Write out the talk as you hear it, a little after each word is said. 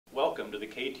Welcome to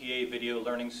the KTA Video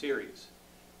Learning Series.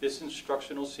 This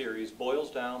instructional series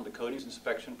boils down the coatings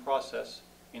inspection process,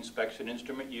 inspection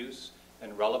instrument use,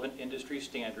 and relevant industry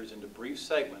standards into brief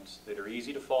segments that are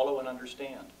easy to follow and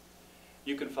understand.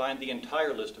 You can find the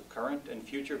entire list of current and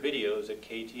future videos at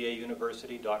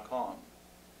KTAUniversity.com.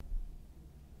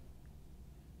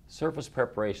 Surface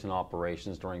preparation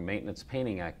operations during maintenance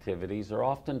painting activities are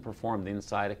often performed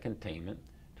inside a containment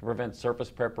to prevent surface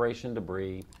preparation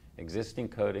debris, existing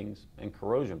coatings, and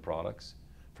corrosion products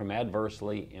from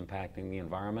adversely impacting the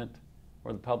environment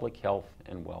or the public health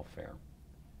and welfare.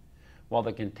 While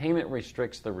the containment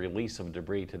restricts the release of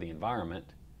debris to the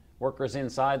environment, workers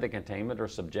inside the containment are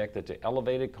subjected to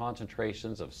elevated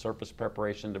concentrations of surface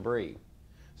preparation debris,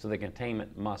 so the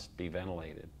containment must be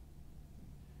ventilated.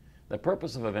 The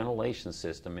purpose of a ventilation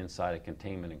system inside a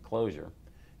containment enclosure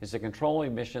is to control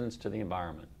emissions to the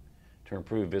environment, to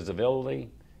improve visibility,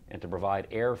 and to provide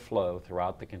airflow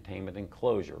throughout the containment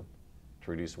enclosure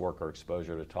to reduce worker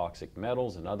exposure to toxic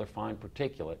metals and other fine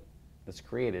particulate that's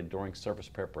created during surface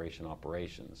preparation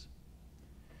operations.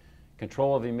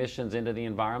 Control of emissions into the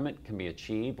environment can be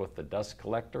achieved with the dust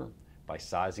collector by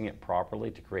sizing it properly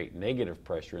to create negative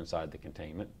pressure inside the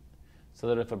containment, so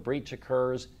that if a breach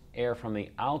occurs, air from the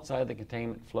outside of the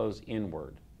containment flows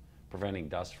inward, preventing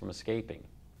dust from escaping.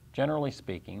 Generally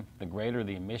speaking, the greater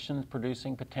the emissions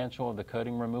producing potential of the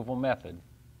coating removal method,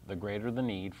 the greater the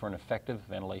need for an effective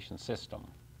ventilation system.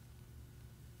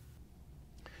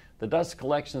 The dust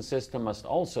collection system must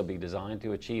also be designed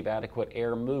to achieve adequate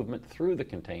air movement through the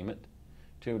containment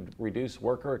to reduce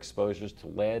worker exposures to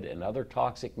lead and other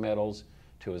toxic metals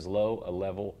to as low a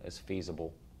level as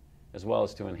feasible, as well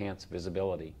as to enhance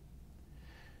visibility.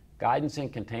 Guidance in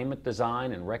containment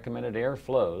design and recommended air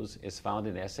flows is found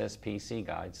in SSPC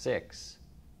Guide 6.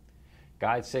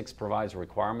 Guide 6 provides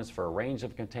requirements for a range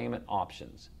of containment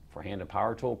options for hand and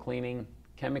power tool cleaning,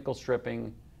 chemical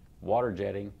stripping, water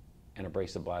jetting, and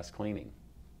abrasive blast cleaning.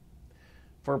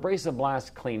 For abrasive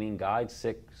blast cleaning, Guide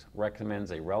 6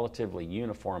 recommends a relatively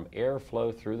uniform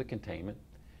airflow through the containment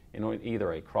in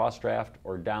either a cross-draft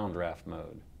or downdraft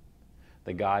mode.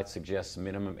 The guide suggests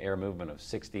minimum air movement of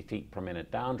 60 feet per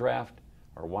minute downdraft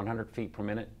or 100 feet per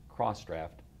minute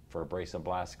crossdraft for abrasive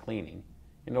blast cleaning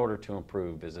in order to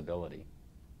improve visibility.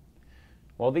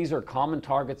 While these are common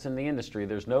targets in the industry,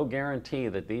 there's no guarantee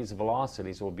that these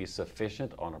velocities will be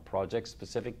sufficient on a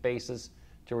project-specific basis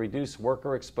to reduce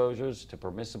worker exposures to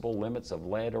permissible limits of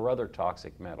lead or other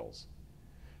toxic metals.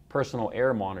 Personal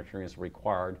air monitoring is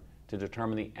required to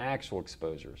determine the actual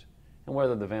exposures and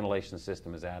whether the ventilation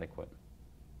system is adequate.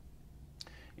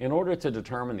 In order to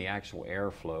determine the actual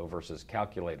airflow versus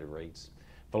calculated rates,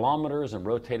 velometers and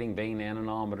rotating vane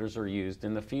anemometers are used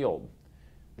in the field.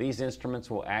 These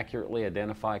instruments will accurately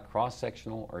identify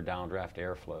cross-sectional or downdraft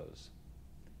airflows.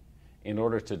 In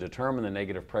order to determine the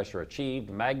negative pressure achieved,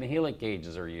 magnehelic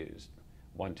gauges are used.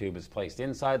 One tube is placed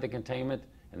inside the containment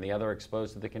and the other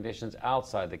exposed to the conditions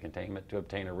outside the containment to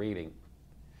obtain a reading.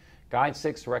 Guide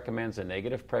 6 recommends a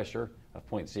negative pressure of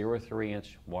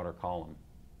 0.03-inch water column.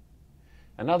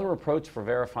 Another approach for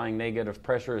verifying negative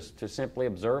pressure is to simply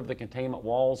observe the containment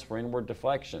walls for inward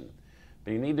deflection,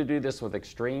 but you need to do this with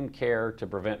extreme care to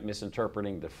prevent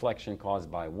misinterpreting deflection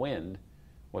caused by wind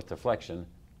with deflection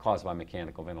caused by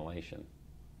mechanical ventilation.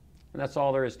 And that's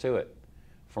all there is to it.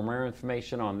 For more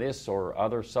information on this or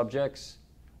other subjects,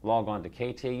 log on to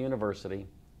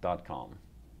KTAUniversity.com.